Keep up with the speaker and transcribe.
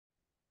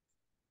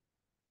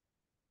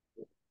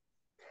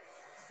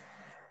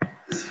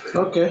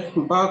Okay,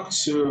 back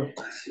to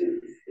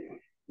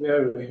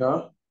where we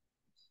are.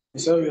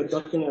 So we're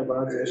talking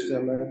about the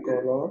HTML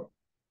color.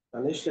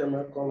 An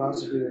HTML color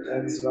has to do with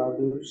X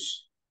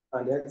values,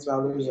 and the X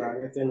values are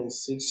written in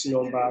 6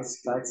 numbers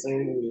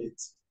starting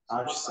with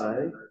hash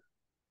sign.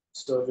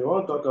 So if you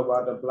want to talk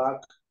about the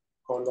black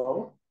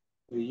color,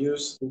 we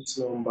use this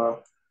number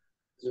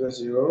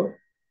 00.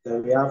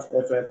 Then we have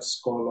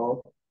FX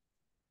color.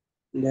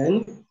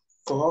 Then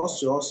for us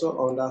to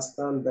also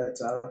understand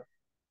better,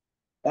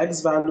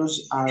 X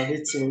values are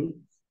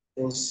written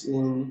as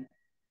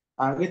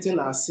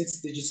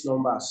 6-digit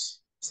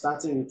numbers,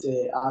 starting with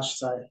a hash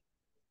sign.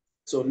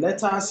 So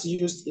letters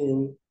used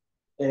in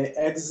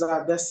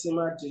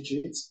hexadecimal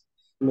digits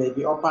may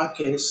be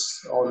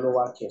uppercase or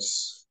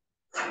lowercase.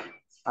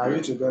 Are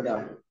you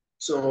together?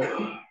 So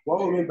what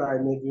we mean by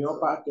maybe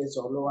uppercase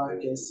or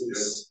lowercase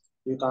is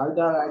you can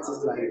either write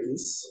it like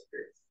this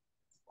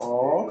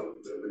or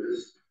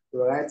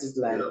you write it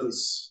like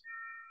this.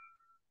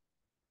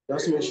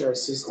 Just make sure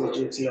it's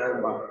 6-digit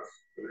number.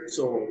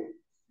 So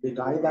you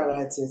can either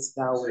write it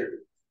that way.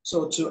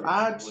 So to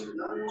add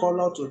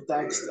color to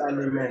text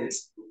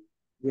elements,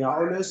 we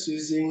are always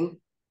using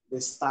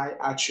the style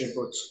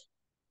attribute.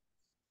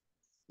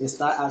 The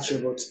style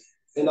attribute.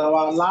 In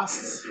our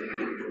last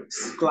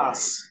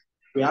class,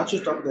 we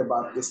actually talked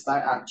about the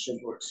style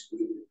attribute.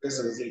 This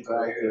is it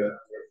right here.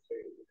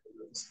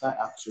 The style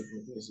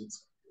attribute, this is it.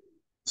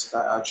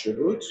 Style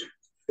attribute.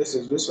 This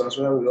was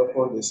where we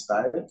open the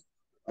style,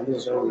 and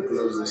this is where we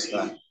close the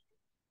style.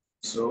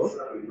 So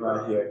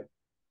right here.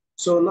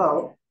 So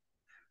now,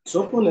 to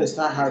open a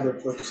style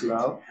attribute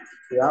now,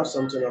 we have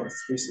something of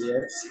this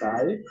here,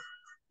 style,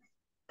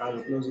 and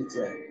we close it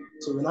here.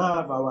 So we now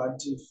have our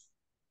div.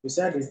 We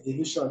said it's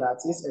division,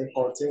 that is a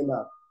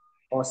container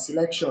or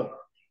selection.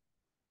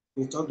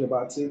 We talked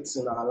about it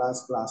in our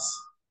last class.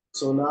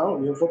 So now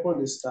we've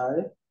opened the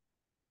style,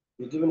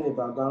 we're given a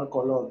background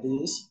color of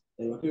this,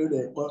 and we're given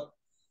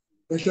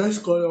a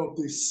text color of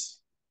this.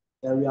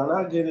 And we are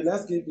now giving,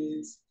 let's give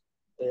it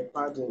a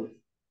padding.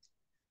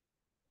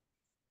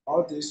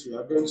 All this we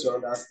are going to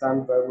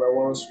understand very well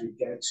once we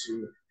get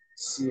to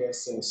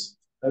CSS,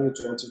 maybe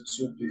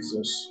 22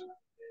 pixels.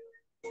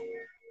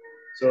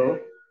 So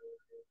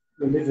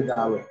we leave it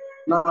that way.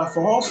 Now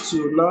for us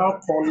to now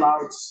call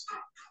out,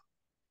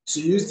 to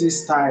use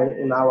this style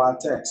in our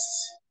text,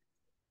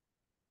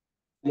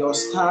 your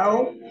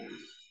style,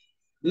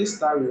 this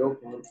style we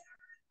open,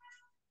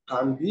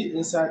 can be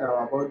inside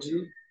our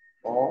body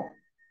or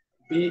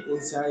be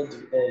inside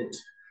the head.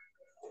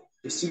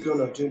 It's still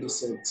going to do the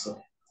same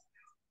thing.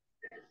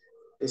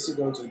 It's still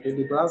going to do,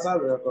 the browser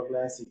will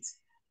recognize it.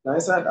 Now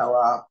inside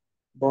our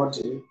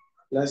body,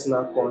 let's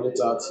not call it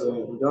out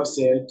here. We just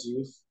say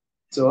div.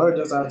 So what we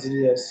just have to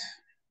do is,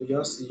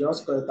 you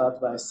just call it out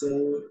by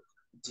saying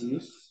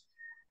div.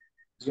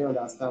 Do you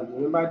understand?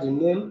 Remember the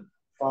name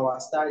for our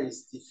style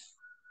is div.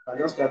 I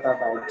just call it out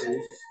by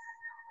div.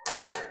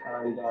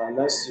 And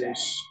let's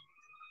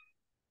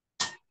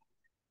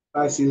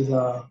use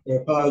a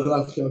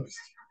paragraph text.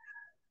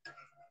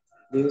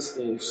 This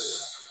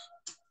is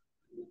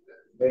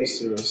very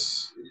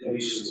serious.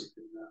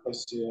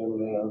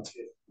 HTML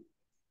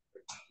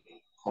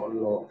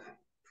color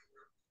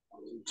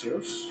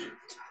details.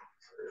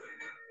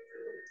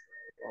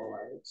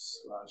 Alright,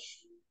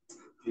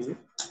 /p.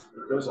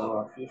 Close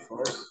our p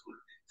first.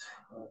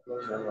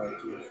 Close our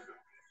p.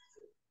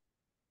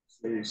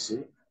 So you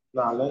see.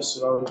 Now let's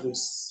run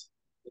this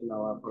in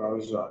our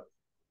browser.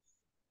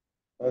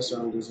 Let's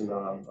run this in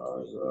our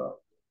browser.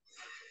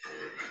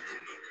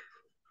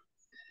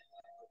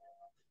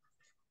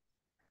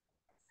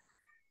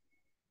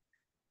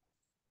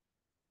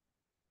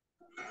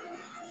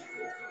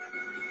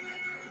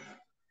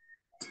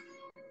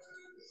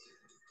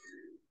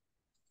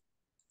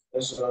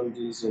 Let's run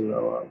this in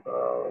our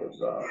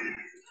browser.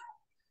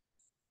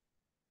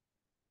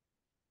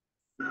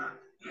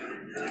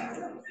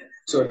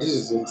 So this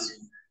is it.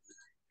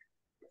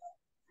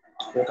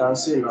 You can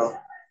see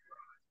now.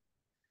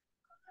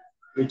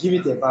 We give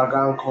it a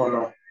background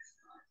color.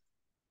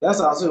 Let's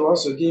also want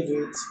to give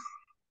it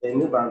a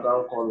new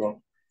background color.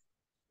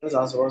 Let's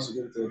also want to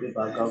give it a new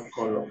background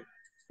color.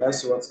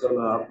 Let's see what's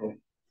gonna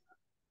happen.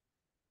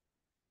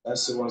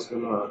 Let's see what's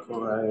gonna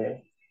happen right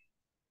here.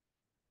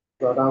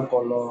 Background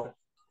color.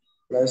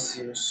 Let's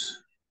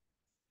use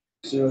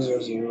 000.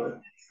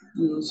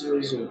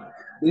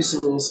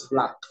 This means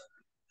black.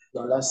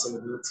 Now let's save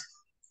it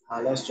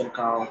and let's check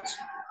out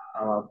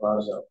our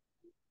browser.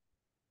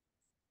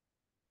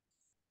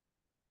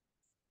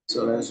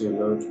 So let's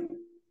reload.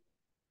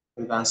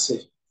 You can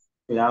see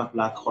we have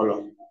black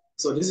color.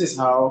 So this is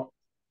how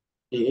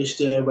the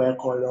HTML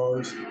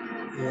colors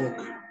work.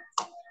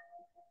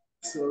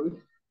 So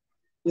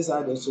these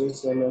are the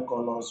HTML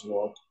colors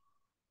work.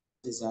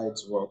 This is how it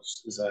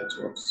works. This is how it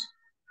works.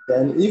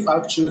 Then if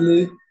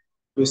actually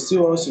we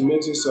still want to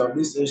make use of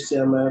this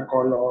HTML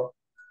color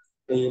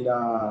in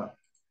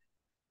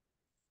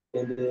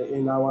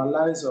our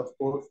lines of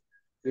code,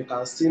 we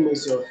can still make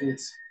use of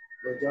it.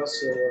 We just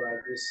say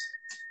like this,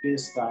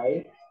 this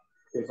style.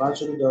 We've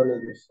actually done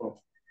it before.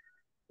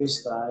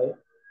 this style,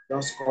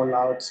 just call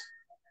out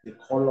the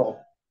color.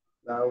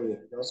 That way,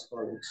 just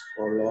call it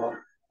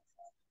color.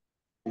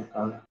 You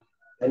can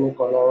any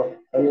color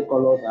that we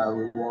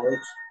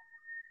want.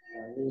 I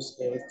use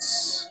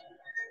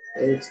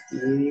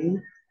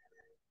 8E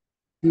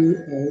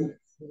EN42.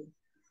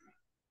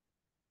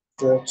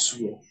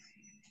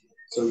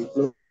 So we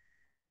close.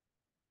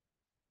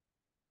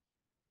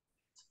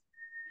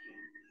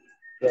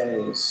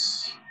 There is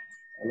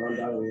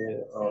another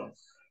way of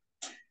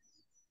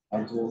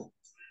adding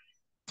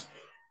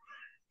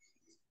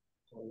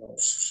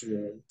colors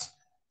to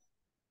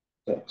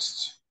text.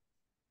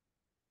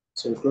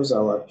 So we close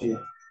our P.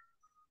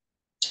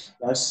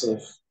 That's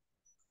safe.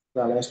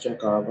 Now let's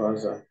check our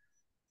browser.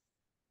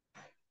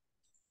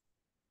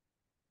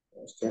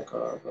 Let's check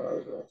our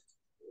browser.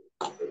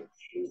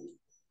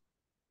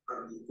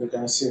 You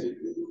can see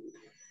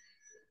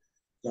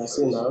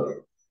now.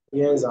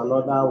 Here's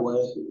another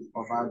way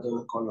of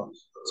adding color.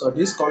 So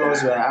these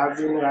colors we're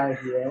having right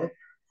here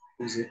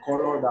is a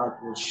color that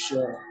we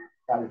share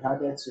that we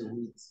added to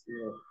it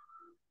here.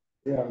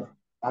 Yeah.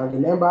 And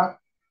remember,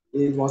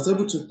 it was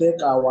able to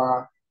take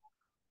our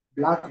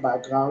black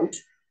background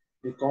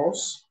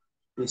because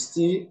we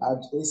still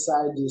add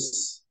inside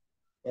this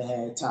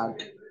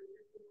tag.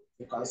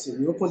 You can see,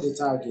 you open the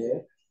tag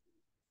here,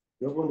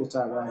 you open the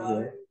tag right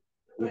here,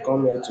 you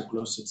come here to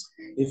close it.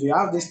 If you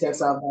have this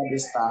text after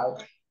this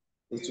tag,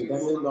 it will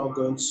definitely not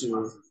going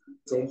to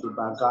take the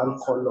background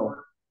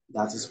color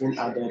that is being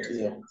added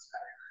here.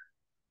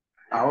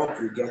 I hope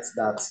you get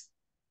that.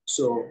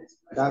 So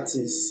that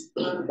is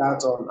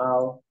that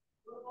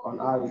on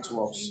how it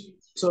works.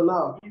 So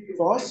now,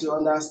 for us to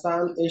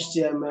understand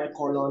HTML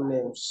color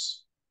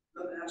names,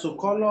 to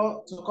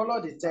color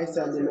the text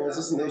elements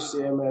using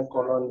HTML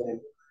color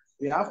name,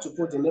 we have to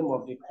put the name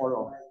of the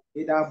color,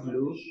 either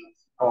blue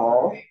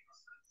or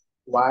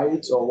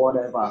white or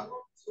whatever.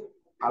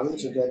 Are we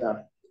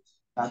together?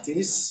 That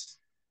is,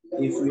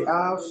 if we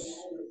have,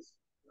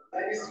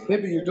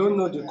 maybe you don't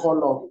know the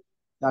color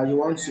that you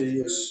want to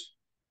use.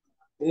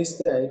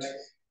 Instead,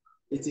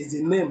 it is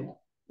the name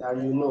that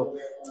you know.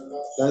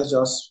 Let's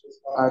just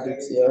add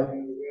it here.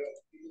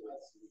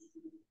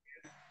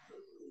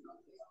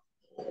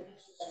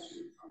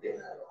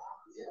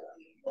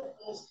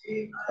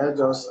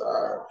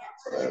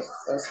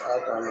 Let's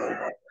add a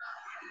number.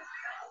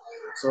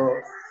 So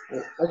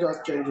let's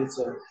just change it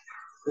here.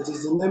 It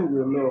is the name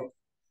you know.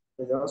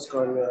 You just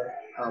come here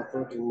and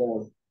put the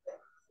name.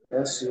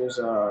 Let's use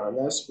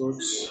let's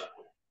put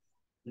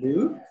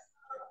blue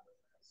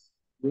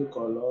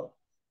color,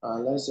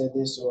 and let's say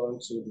this one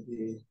to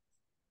be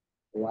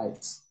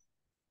white.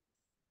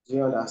 Do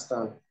you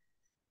understand?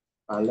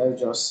 And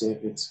let's just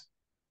save it.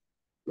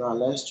 Now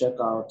let's check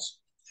out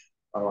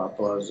our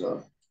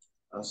browser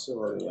and see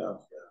what we have.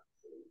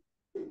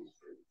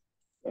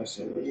 Let's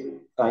see.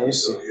 Can you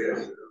see?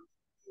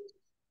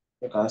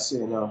 You can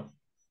see now.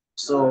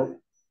 So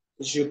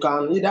you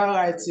can either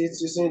write it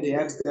using the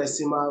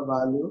hexadecimal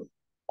value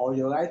or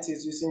you write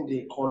it using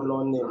the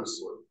color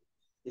names.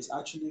 It's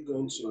actually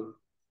going to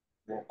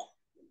work.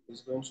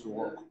 It's going to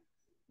work.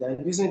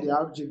 Then using the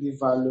RGB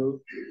value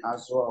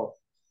as well.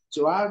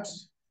 To add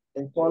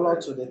a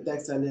color to the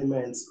text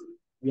elements,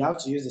 we have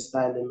to use the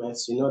style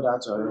elements. You know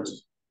that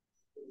already.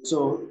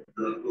 So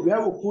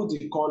where we put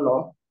the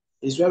color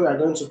is where we are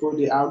going to put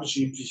the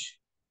RGB.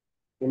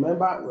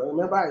 Remember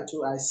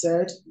I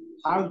said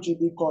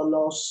RGB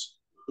colors,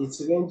 it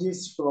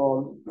ranges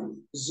from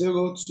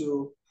 0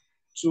 to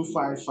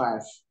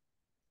 255.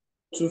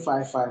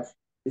 255.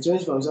 It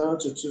ranges from 0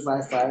 to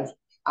 255,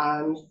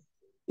 and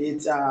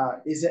it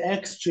is an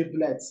X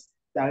triplet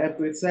that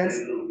represents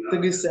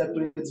three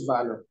separate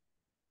values.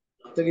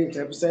 It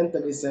represents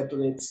three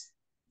separate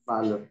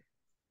values.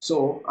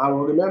 So I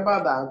will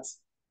remember that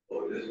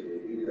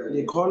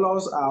the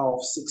colors are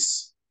of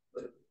 6.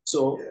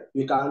 So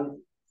we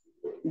can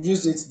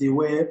use it the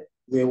way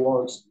we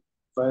want.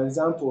 For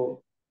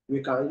example,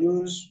 we can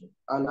use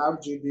an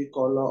RGB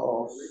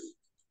color of,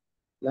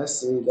 let's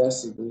see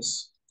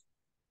this.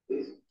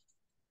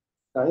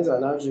 Can use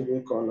an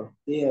RGB color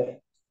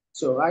here.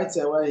 So right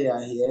here where you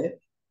are here,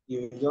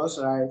 you just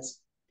write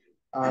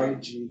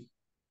RGB.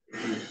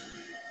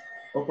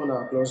 Open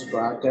and close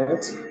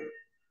bracket.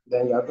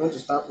 Then you are going to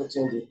start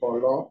putting the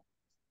color,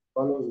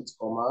 follow with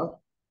comma.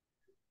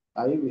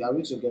 Are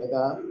we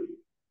together?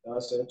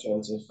 I'll say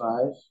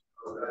 25,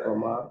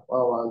 comma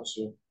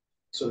 112.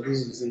 So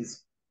this is it.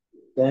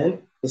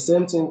 Then the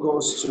same thing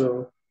goes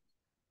to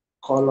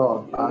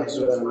color as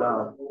well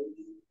now.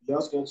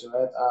 Just going to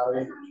write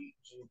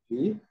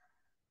RGB,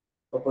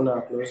 open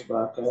and close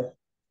bracket,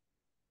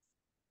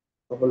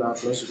 open and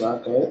close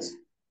bracket.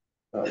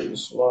 That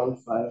is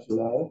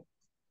 159,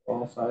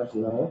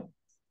 159,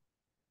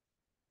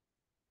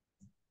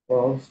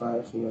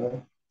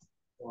 159,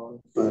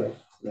 159.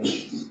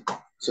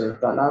 So you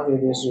can have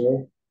it this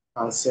way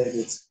and save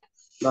it.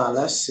 Now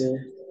let's see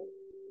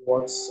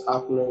what's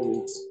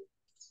happening with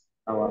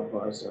our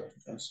browser.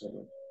 Can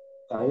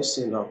you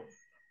see now?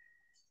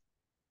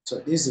 So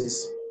this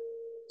is,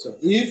 so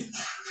if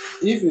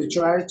you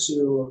try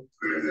to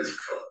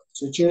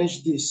to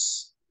change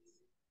this,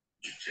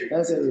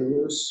 let's say we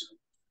use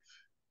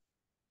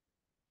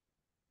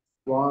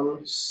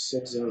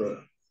 160.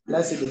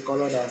 Let's see the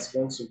color that's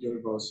going to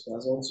give us.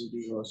 That's going to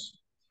give us.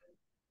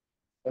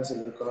 Let's see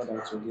the color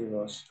that will give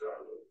us.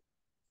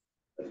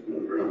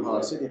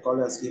 See the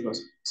colors give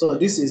us. So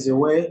this is the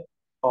way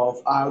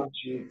of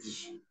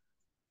RGB.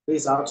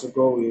 This is how to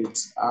go with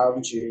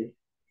RGB.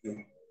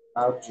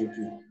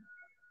 RGB.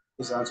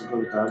 This is how to go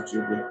with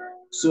RGB.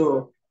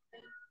 So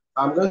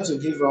I'm going to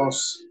give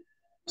us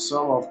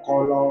some of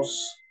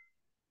colors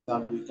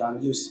that we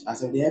can use,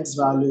 as in the X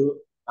value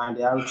and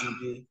the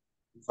RGB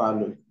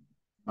value.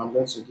 I'm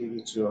going to give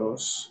it to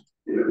us.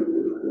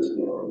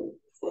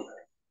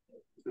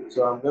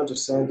 So I'm going to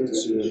send it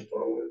to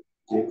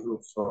the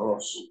group for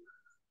us.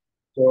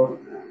 So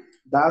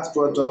that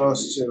brought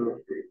us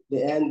to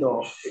the end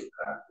of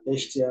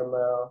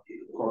HTML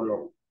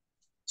column.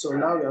 So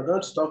now we are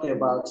going to talk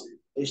about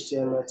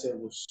HTML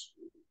tables.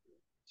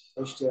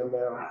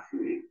 HTML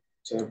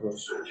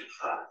tables.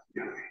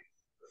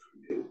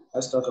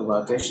 Let's talk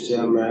about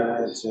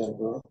HTML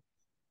table.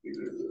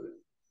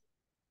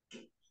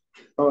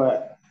 All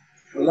right.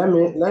 Let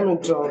me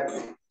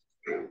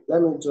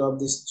drop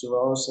this to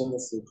us in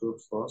the group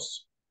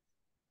first.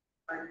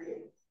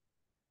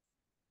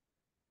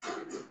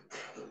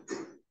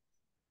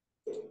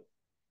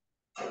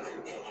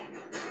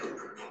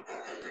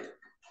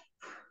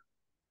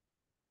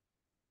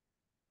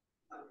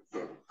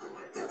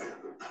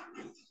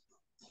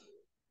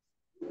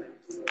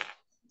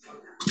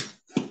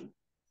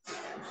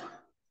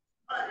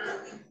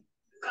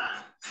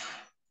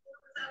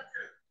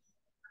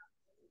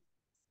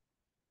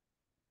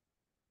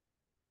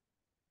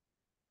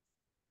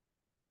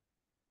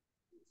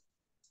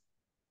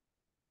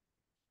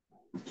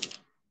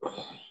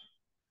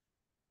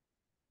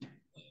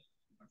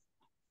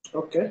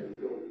 Okay.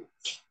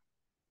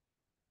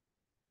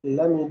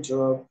 Let me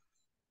drop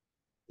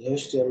the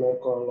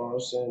HTML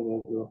colors in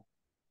the group.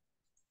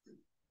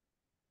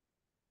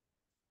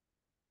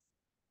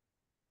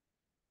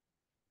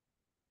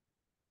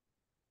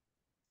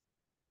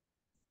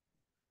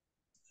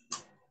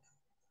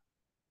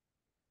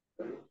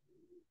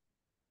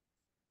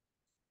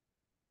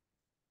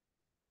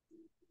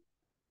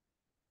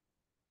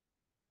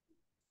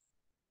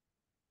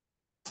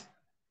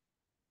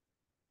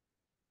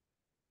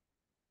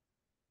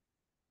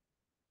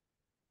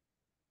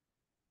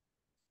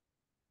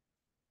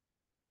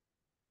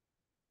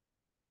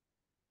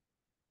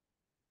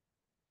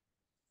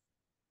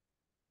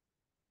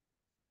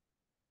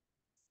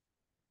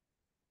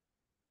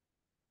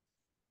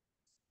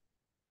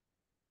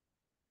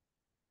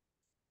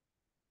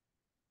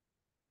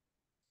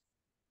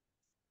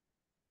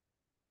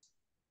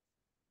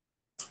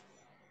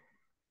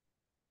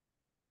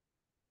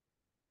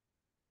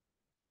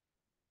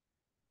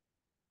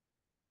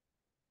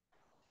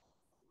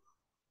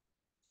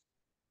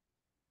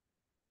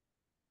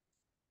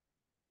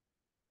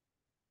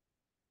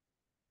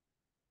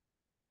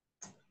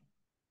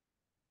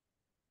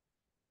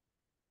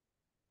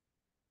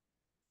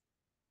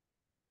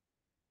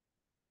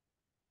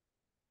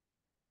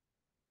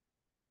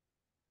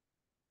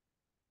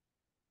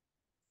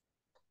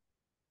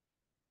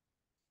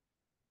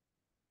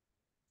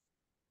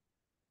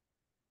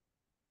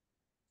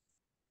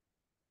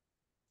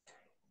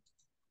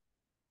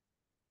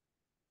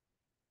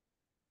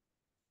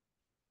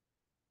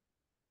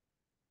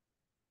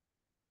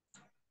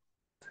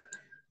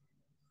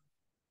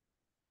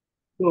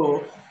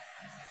 So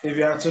if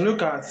you are to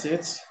look at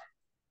it,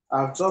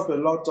 I've dropped a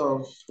lot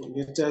of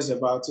details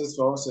about it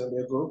for us in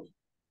the group.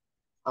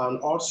 And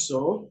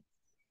also,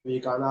 we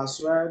can as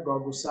well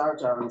Google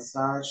search and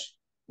search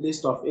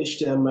list of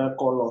HTML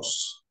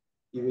colors.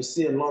 You will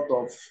see a lot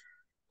of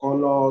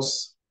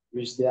colors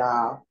with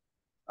their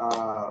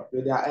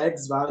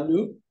X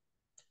value,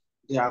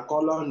 their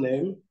color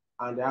name,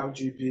 and the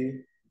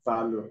RGB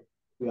value.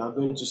 We are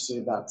going to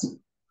see that.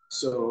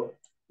 So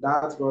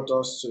that brought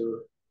us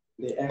to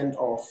the end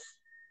of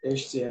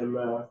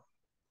HTML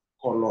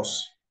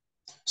colors.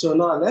 So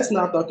now let's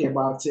talk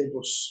about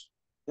tables.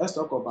 Let's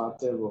talk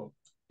about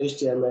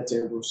HTML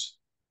tables.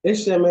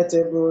 HTML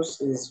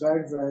tables is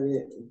very,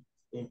 very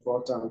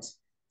important.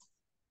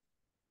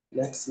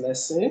 Next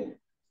lesson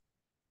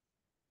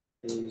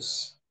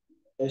is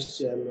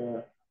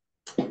HTML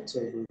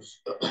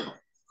tables.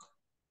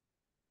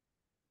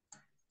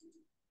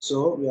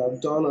 So we are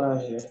done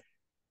right here.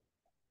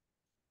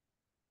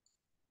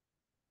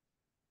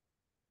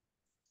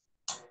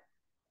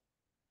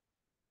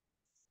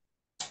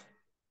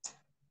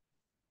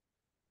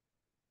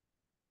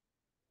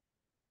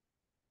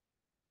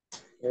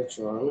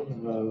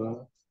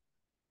 H1,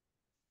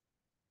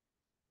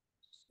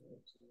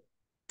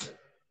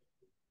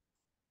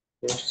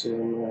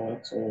 HTML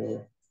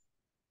table.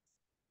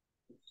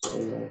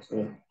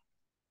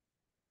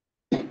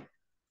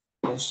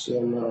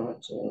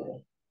 HTML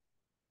table.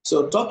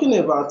 So talking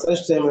about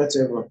HTML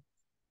table,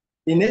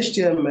 in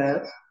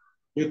HTML,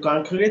 you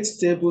can create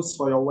tables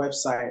for your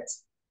website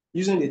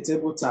using the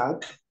table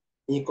tag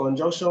in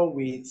conjunction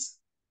with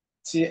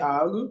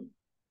TR,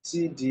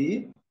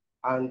 TD,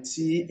 and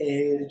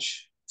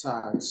TH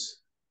tags.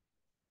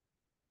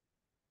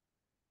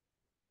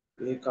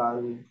 We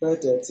can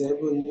create a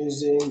table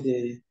using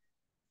the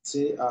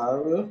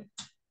TR,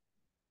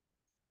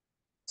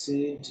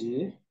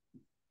 TD,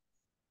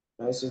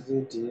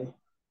 STD,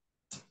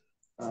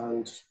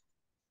 and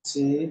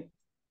T,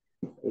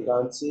 we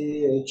can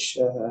TH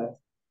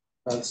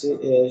and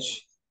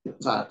TH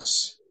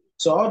tags.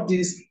 So all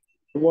these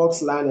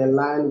works line in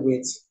line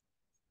with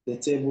the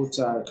table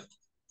tag.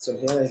 So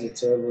here is the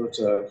table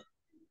tag.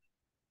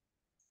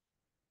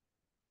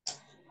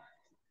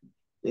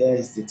 Here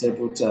is the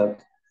table tag.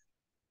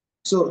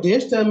 So the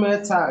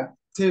HTML tag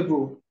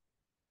table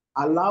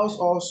allows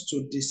us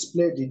to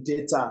display the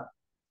data,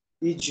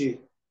 e.g.,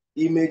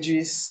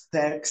 images,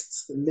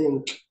 text,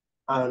 link,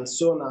 and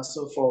so on and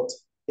so forth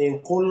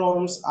in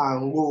columns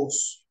and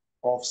rows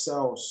of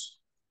cells,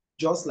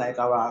 just like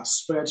our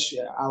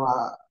spreadsheet,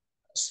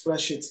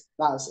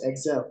 that's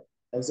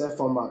Excel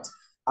format.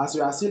 As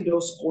we are seeing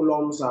those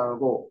columns and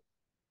rows,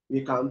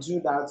 we can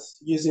do that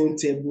using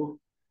table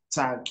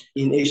tag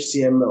in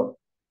HTML.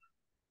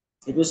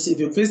 If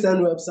you visit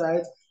any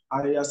website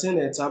and you're seeing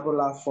a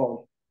tabular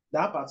form,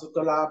 that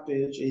particular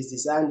page is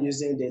designed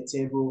using the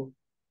table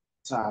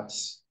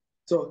tags.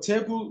 So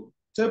table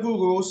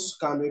rows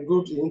can be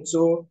grouped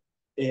into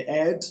a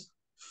head,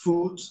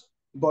 foot,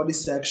 body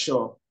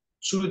section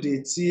through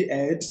the T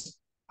head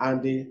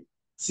and the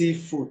T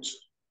foot.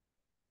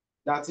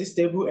 That is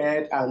table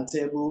head and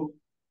table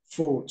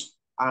foot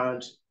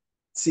and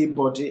T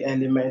body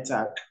element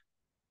tag,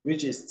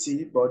 which is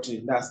T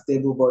body, that's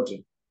table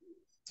body.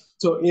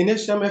 So in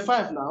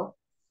HTML5 now,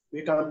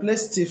 we can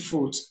place T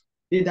foot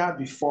either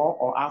before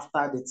or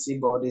after the T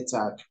body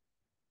tag.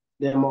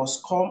 They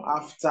must come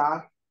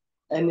after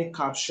any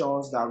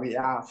captions that we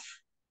have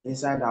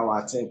inside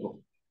our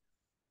table.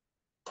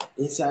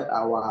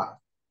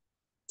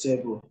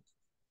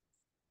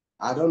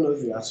 I don't know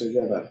if you are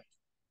together.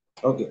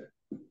 Okay.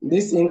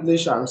 This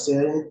English I'm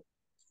saying,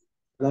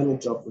 let me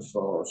drop it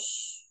for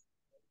us.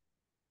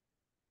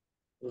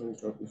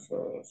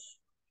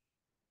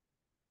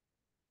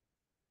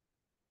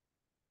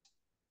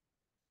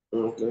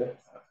 Okay.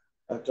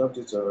 I dropped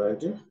it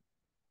already.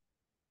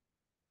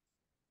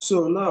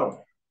 So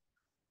now,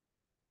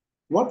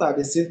 what are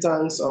the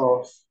syntax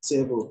of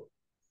table?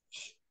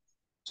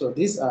 So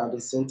these are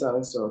the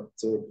syntax of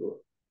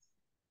table.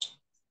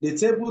 The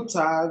table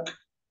tag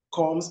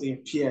comes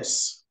in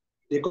pairs.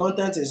 The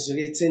content is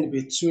written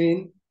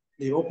between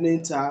the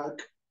opening tag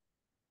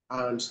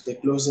and the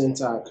closing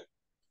tag.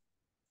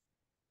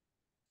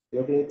 The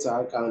opening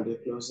tag and the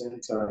closing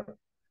tag.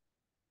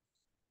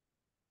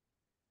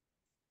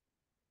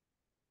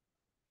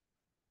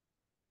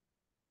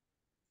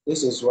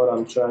 This is what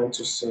I'm trying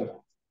to say.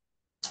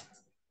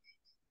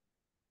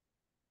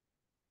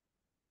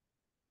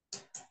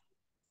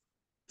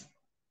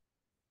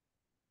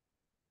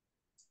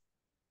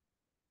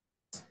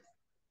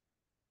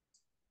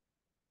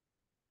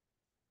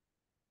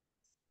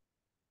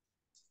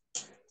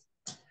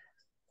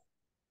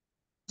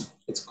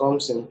 It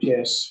comes in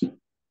pairs.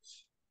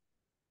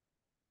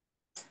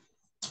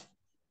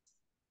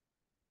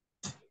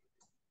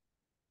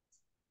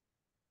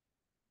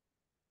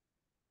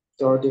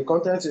 So the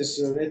content is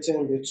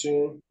written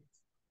between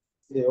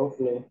the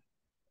opening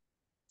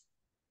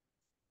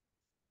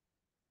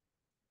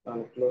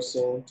and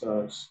closing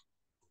tags.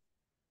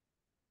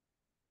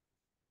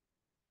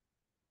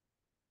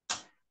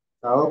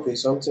 I hope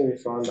it's something we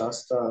can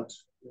understand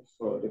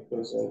for the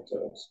closing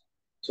tags.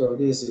 So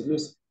this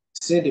is,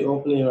 see the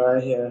opening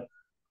right here,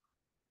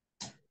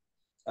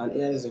 and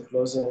here is the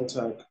closing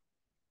tag.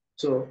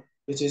 So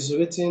it is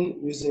written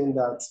using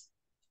that.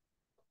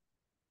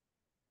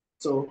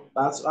 So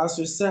that's, as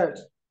we said,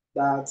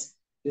 that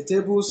the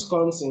tables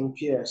comes in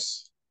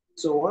pairs.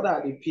 So what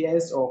are the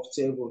pairs of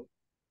table?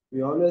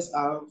 We always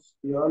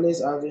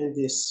having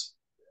this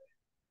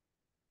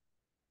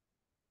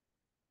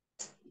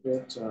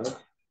vector.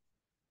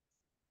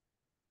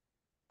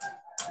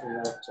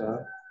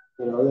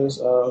 We always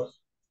have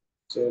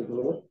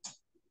table.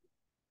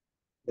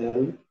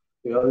 Then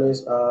we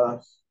always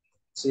have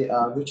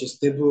TR, which is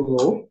table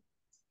row.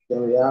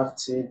 Then we have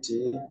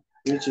TD,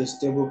 which is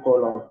table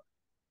column.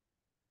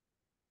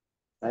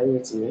 Are you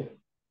with me?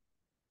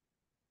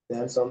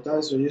 Then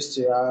sometimes we used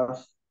to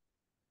have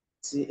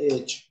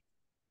TH,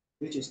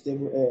 which is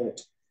table head.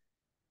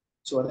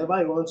 So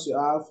whatever you want to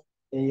have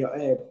in your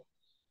head,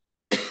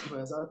 for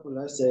example,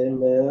 let's say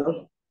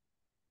mail.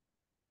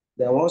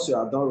 Then once you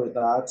are done with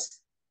that,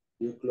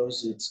 you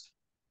close it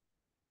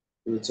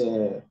with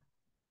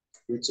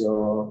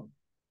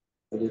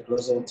the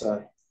closing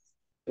tag.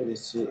 It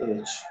is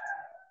TH.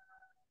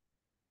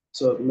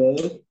 So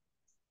mail,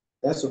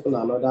 let's open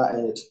another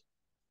head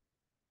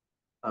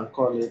and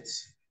call it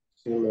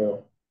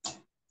female.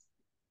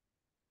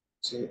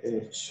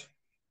 TH.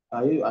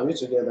 Are we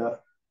together?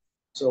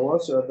 So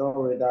once you're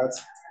done with that,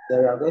 then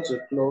we are going to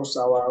close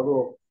our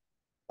row.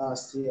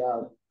 That's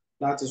TR.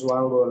 That is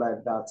one row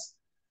like that.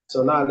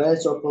 So now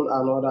let's open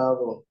another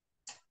row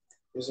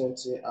using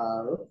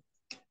TR.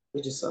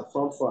 which is a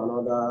form for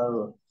another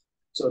row.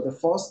 So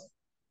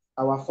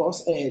our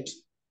first head,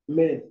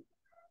 main,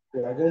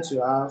 we are not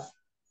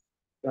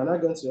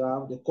going to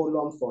have the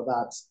column for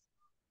that.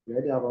 We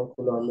already have one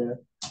column here.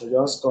 So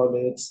just call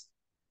it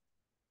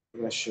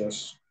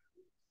precious.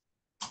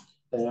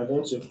 Then you're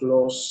going to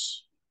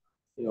close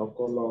your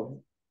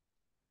column.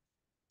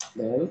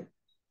 Then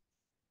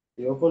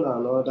you open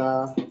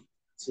another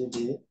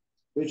TD,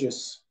 which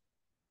is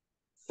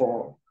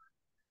for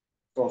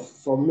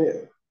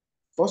mail.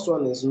 First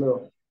one is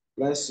mail.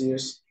 Let's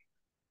use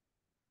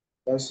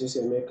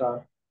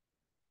Emeka.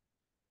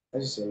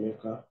 Let's use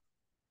Emeka.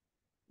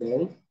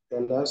 Then the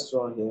next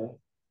one here,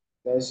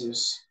 let's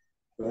use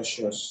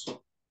precious.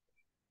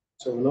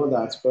 So we know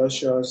that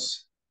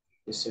precious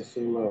is a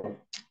female.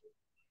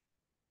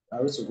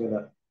 Are we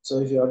together? So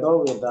if you're done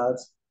with that,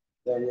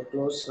 then we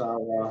close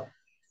our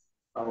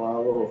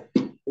row,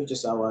 which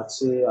is our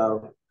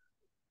TL.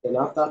 Then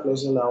after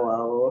closing our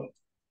row,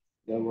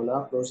 then we'll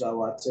now close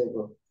our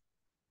table.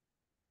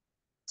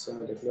 So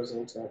the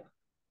closing tag.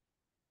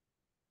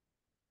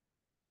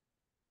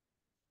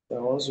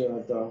 Then once we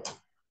are done,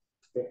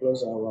 we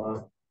close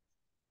our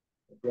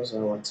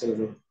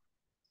table.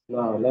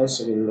 Now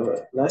let's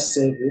reload. Let's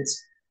save it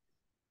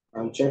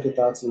and check it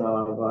out in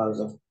our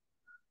browser.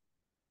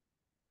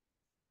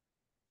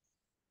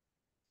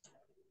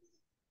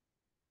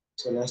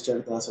 So let's check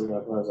it out in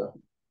our browser.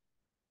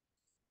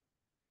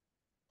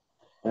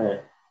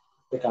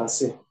 You can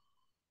see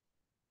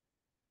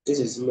this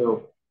is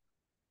male,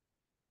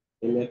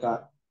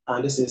 Emeka,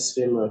 and this is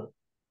female,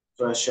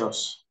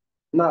 Precious.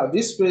 Now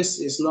this space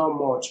is not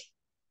much.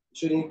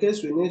 So in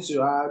case we need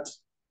to add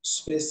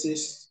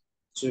spaces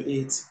to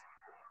it,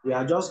 we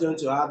are just going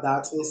to add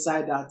that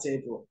inside that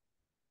table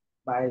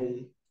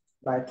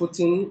by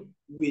putting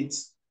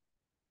width.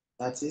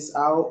 That is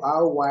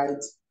how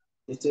wide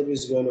the table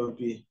is going to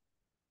be,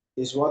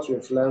 is what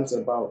we've learned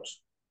about.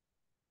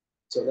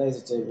 So that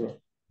is the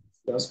table.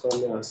 Just come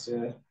here and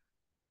say,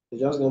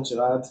 you're just going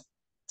to add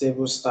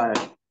table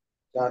style.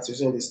 That's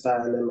using the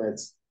style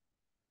elements.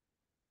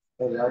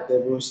 And add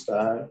table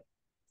style.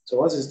 So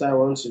what is that I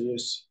want to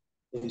use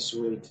is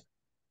width.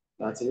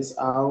 That is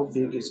how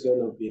big it's going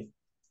to be.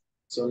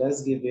 So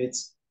let's give it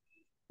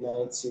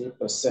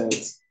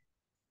 90%.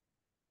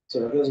 So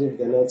let's give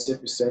the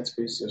 90%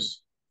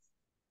 pieces.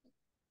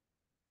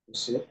 You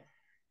see?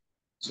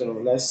 So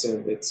let's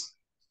save it.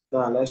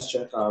 Now let's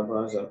check our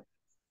browser.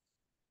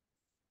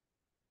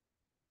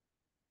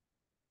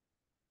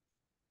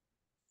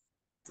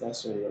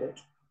 Let's reload.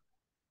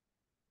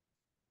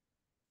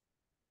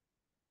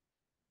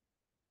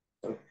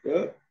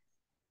 Okay.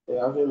 We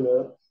have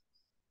email.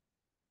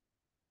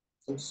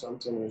 I think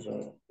something is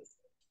wrong.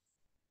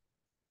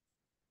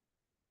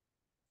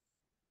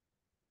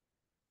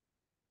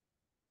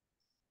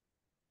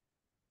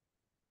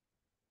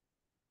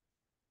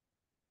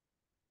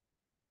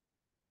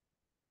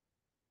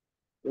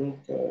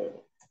 Okay.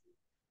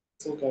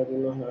 I think I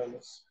don't know how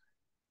this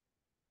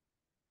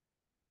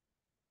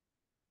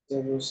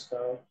table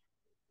style.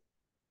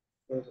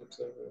 Where's the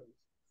table?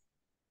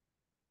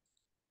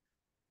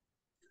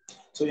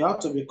 So you have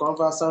to be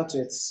conversant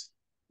with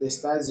the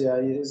styles you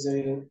are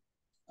using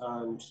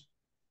and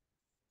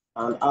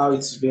how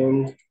it's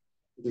being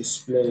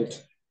displayed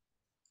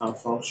and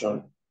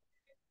function.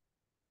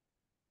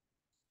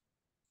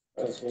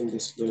 It's being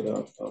displayed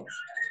and function.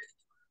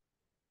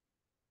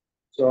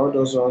 So all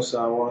those ones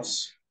are what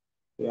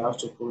we have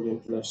to put in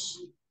place.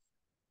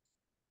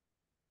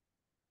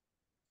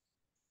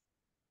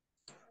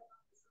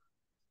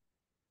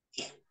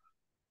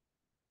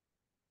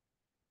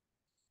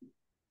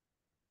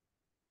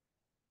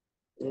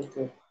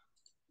 Okay,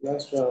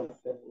 let's try and find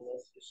the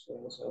next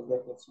questions and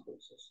make it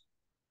spaces.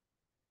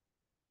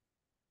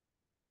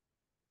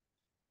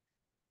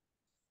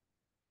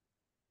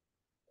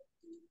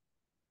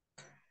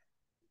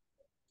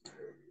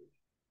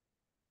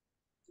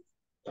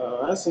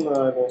 That's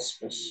another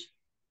space.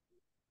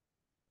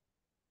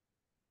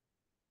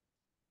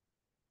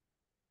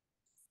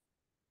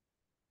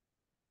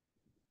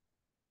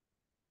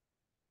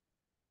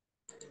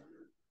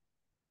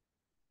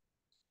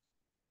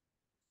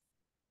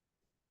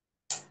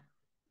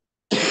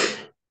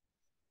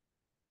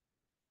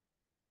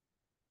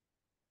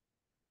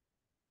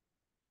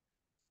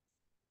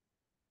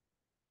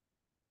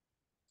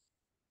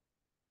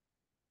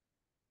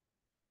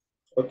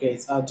 Okay,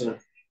 it's adding.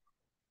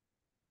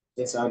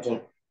 It's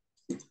adding.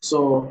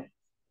 So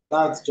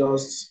that's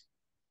just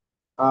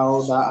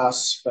how that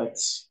aspect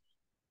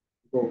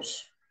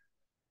goes.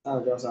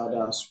 That's just how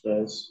that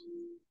aspect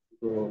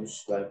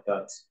goes like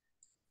that.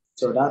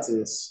 So that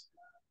is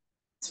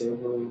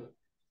table.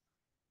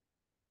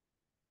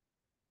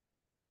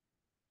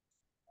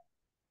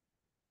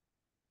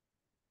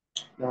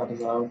 That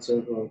is how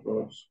table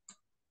goes.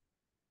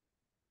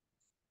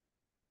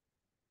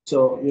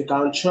 So you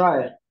can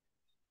try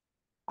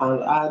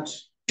and add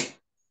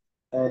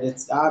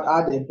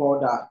add a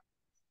border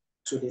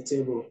to the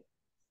table.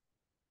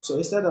 So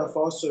instead of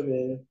us to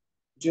be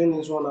doing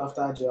this one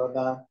after the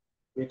other,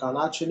 we can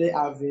actually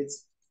have it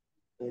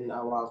in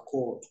our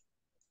code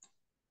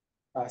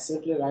by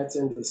simply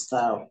writing the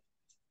style.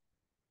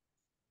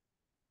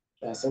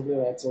 By simply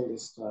writing the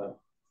style.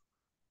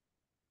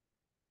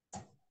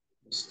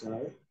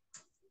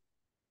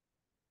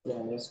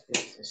 Yeah, let's put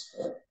the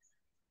style.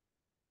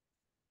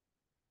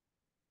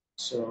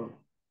 So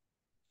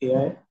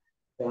here,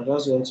 we're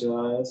just going to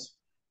write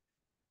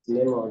the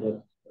name of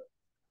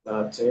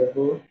the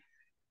table,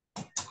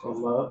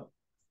 comma,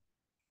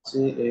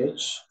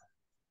 th.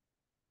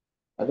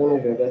 I don't know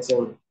if you're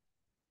getting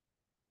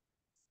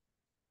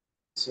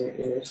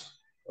th,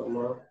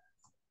 comma,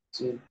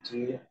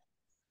 t3.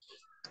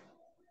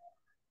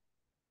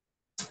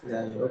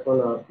 Then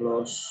open our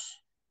close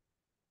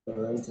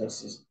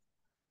parenthesis.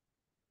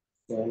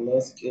 Then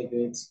let's give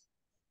it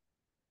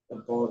a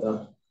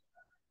border.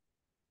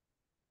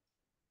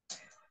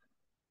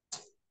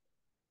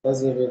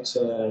 Let's give it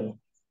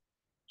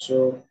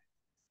 2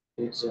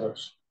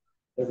 pixels.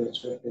 Maybe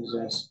 2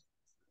 pixels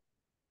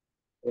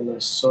in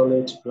a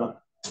solid black.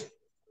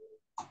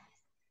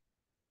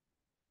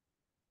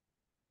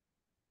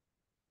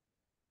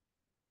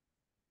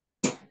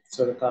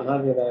 So we can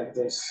have it like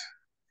this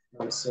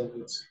and save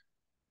it.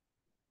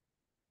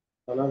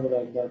 We can have it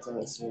like that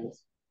and save it.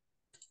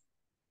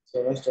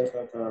 So let's check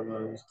out our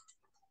values.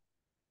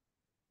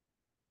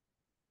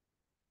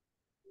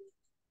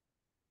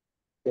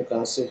 You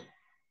can see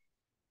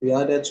we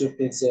added 2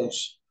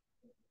 pixels.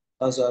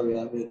 That's why we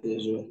have it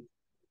this way.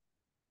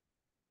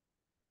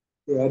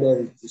 We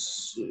added it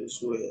this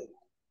way.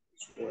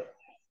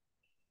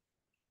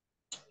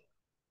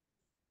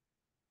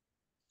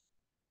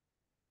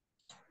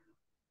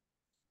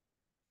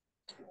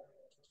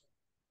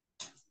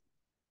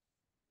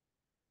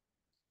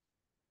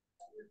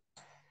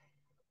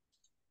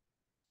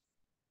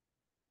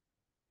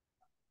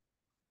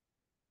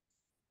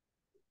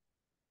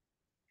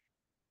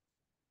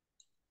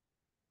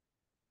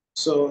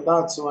 So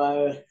that's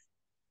why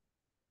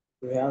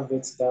we have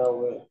it that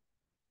way.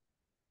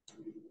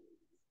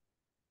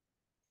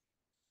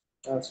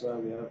 That's why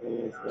we have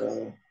it that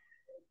way.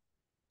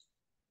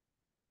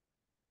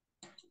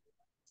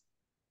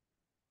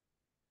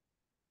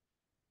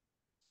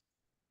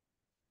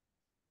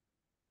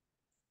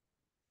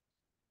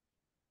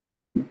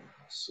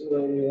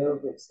 So we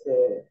have it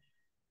there.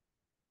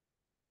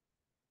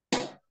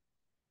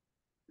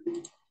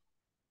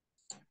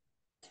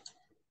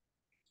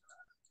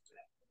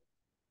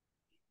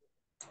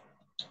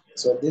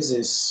 So this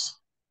is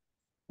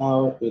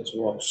how it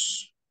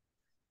works.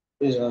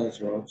 This is how it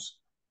works.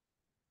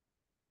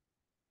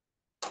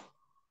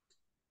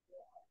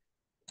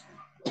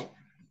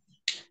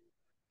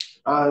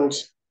 And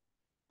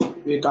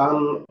we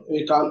can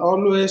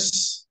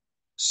always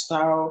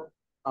style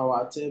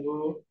our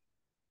table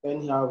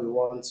anyhow we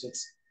want it.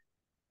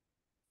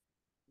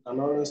 We can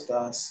always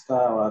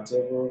style our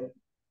table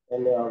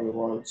anyhow we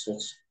want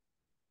it.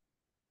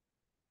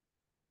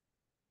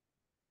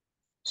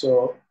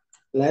 So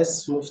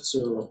let's move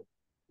to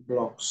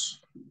blocks.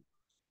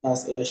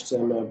 That's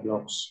HTML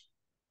blocks.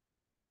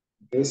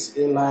 This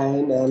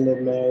inline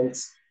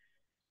elements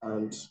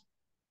and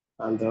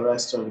the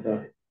rest of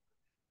them.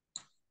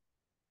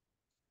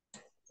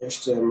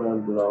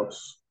 HTML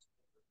blocks.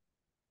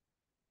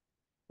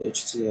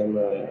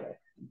 HTML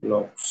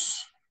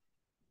blocks.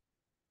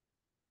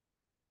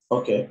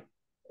 Okay.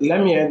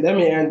 Let me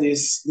end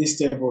these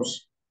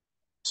tables.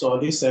 So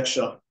this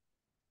section.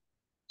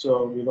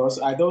 So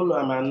because I don't know,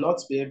 I might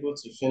not be able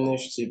to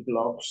finish the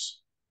blocks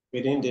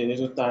within the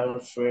little time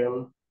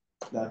frame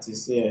that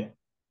is here.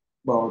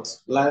 But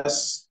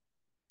let's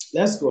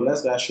go.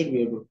 I should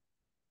be able.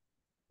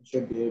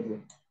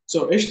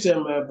 So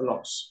HTML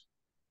blocks.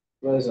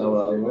 Where is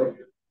our web?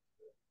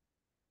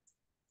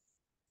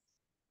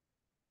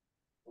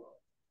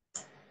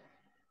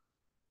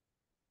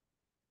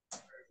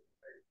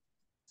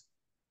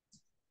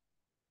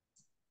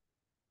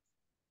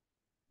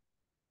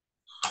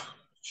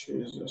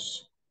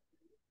 Jesus.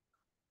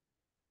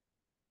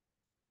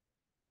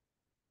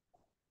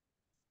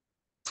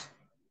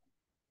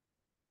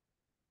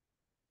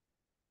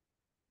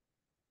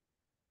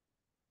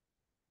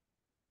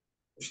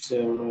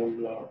 HTML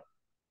block.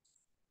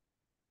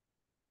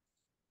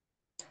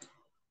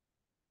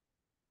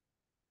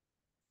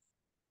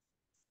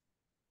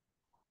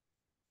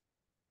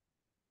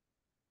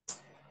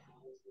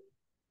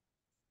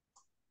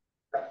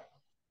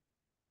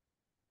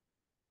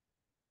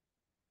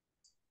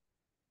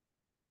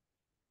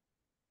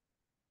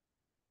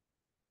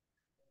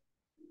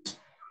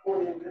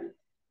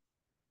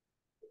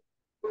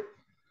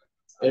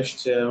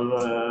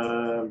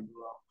 HTML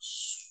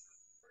blocks.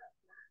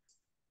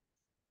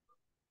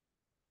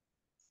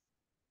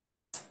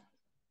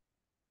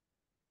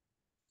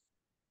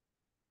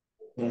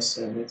 Let's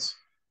save it.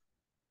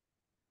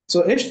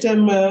 So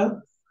HTML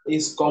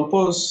is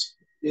composed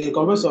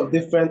of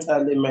different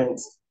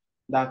elements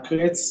that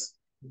creates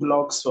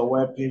blocks for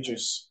web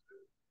pages.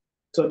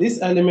 So these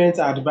elements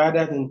are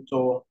divided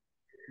into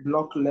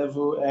block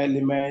level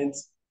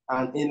elements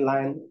and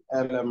inline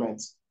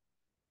elements.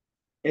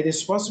 It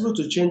is possible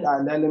to change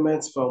an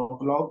element from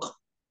block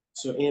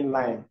to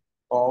inline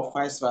or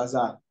vice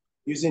versa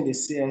using the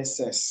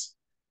CSS,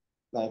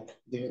 like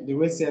the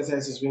way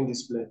CSS is being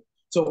displayed.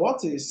 So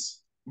what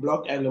is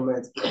block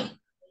element?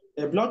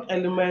 A block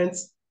element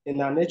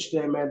in an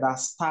HTML that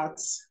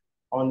starts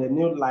on a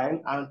new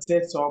line and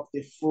takes up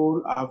the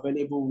full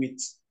available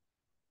width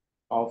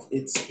of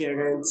its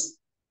parent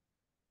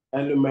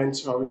element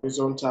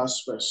horizontal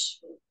space.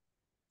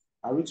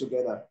 Are we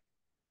together?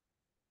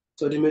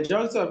 So the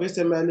majority of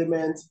HTML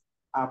elements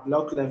are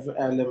block level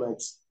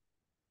elements.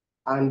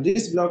 And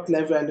these block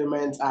level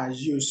elements are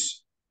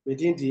used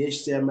within the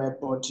HTML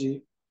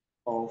body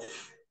of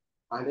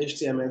an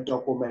HTML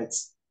document.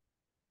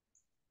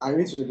 Are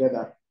we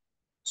together?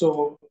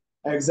 So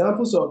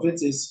examples of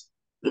it is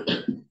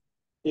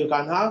you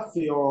can have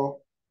your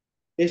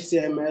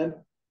HTML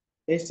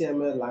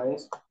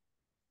lines.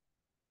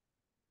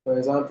 For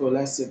example,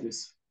 let's see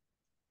this.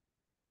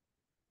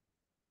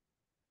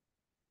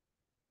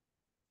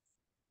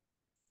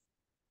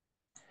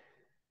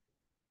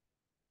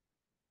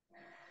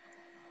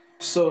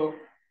 So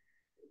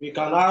we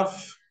can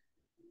have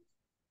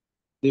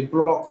the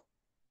block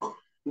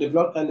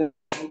element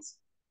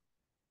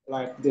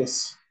like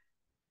this.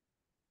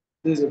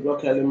 This is a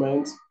block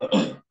element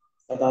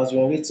that has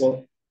been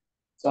written.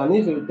 So and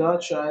if we now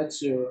try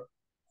to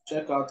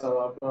check out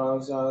our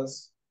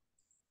browsers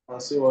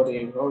and see what we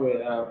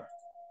have,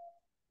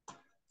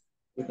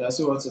 you can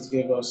see what it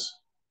gave us.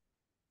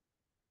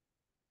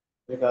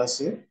 You can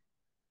see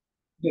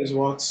this is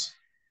what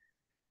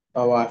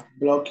our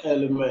block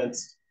element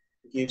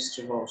gives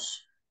to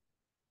us.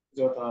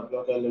 This is what our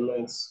block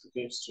element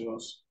gives to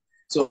us.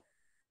 So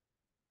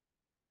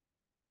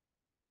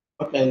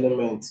block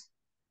element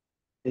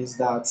is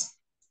that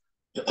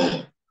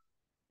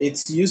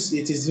it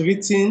is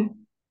written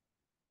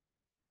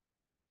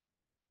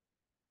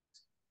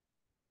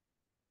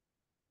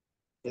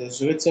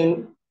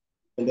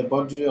in the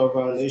body of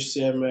an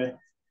HTML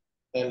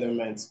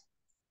element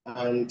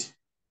and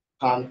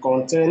can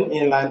contain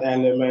inline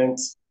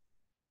elements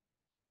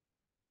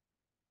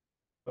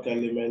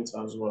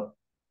as well.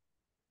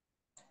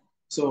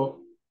 So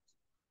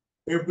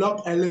a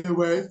block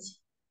element,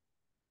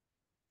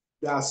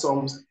 there are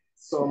some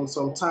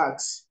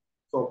tags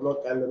for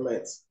block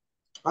elements.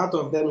 Part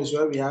of them is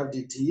where we have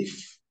the div,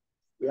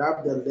 we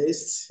have the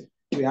list,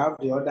 we have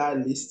the other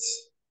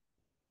lists,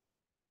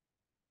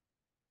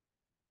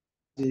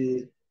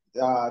 the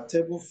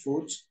table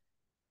foot,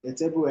 the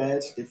table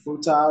head, the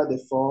footer, the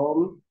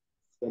form,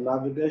 the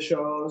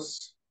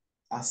navigations,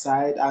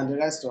 aside, and the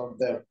rest of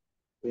them.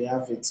 We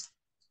have it.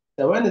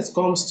 So when it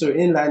comes to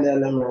inline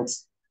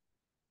elements,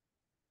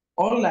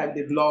 unlike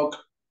the block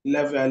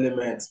level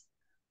elements,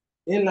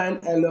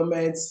 inline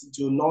elements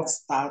do not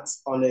start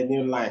on a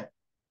new line.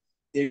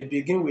 They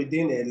begin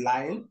within a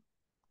line.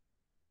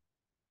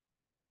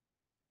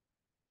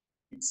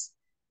 It's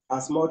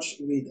as much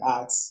width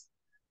as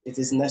it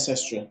is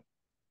necessary.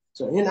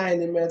 So inline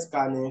elements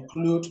can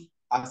include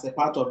as a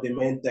part of the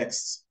main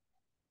text.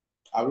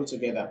 Are we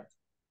together?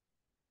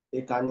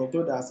 They can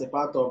include as a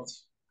part of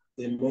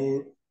the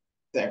main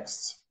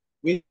text.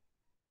 We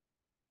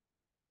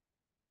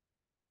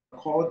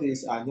call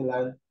this an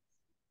inline.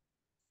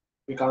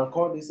 We can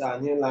call this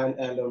an inline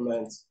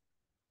element.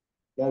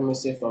 Let me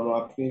say from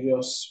our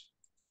previous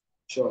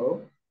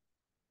show.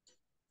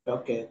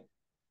 Okay,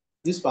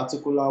 this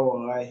particular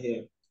one right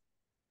here,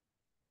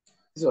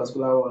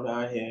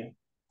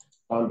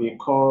 can be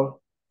called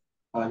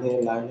an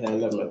inline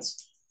element.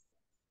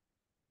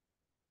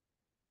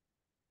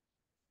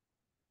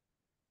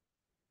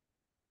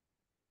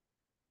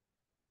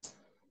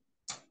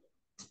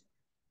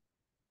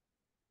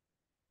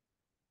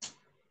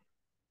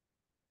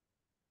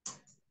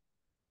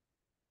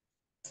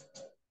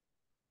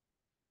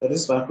 So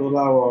this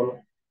particular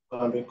one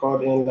can be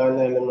called inline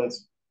element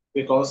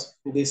because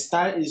the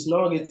style is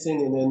not written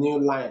in a new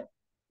line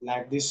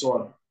like this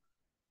one.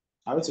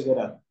 Are we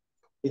together?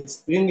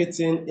 It's being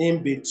written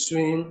in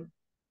between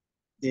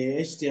the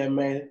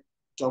HTML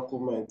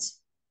document.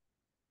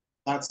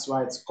 That's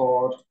why it's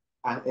called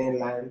an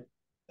inline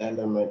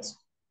element.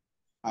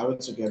 Are we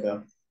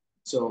together?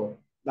 So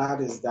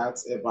that is that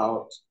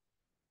about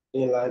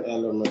inline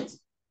element.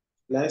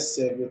 Let's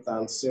save it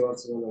and see what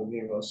it's going to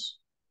give us.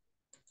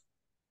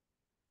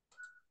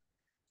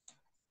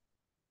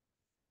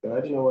 You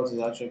already know what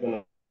it's actually going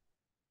to.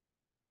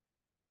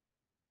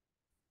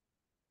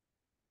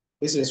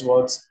 This is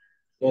what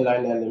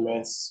inline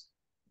elements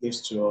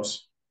gives to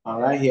us.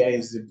 And right here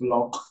is the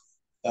block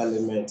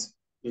element.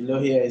 Below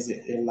here is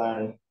the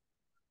inline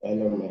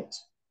element.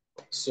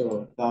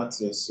 So that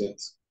is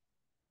it.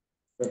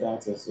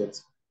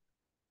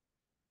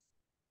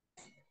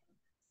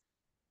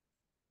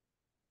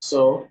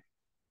 So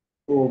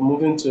we're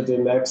moving to the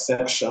next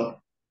section.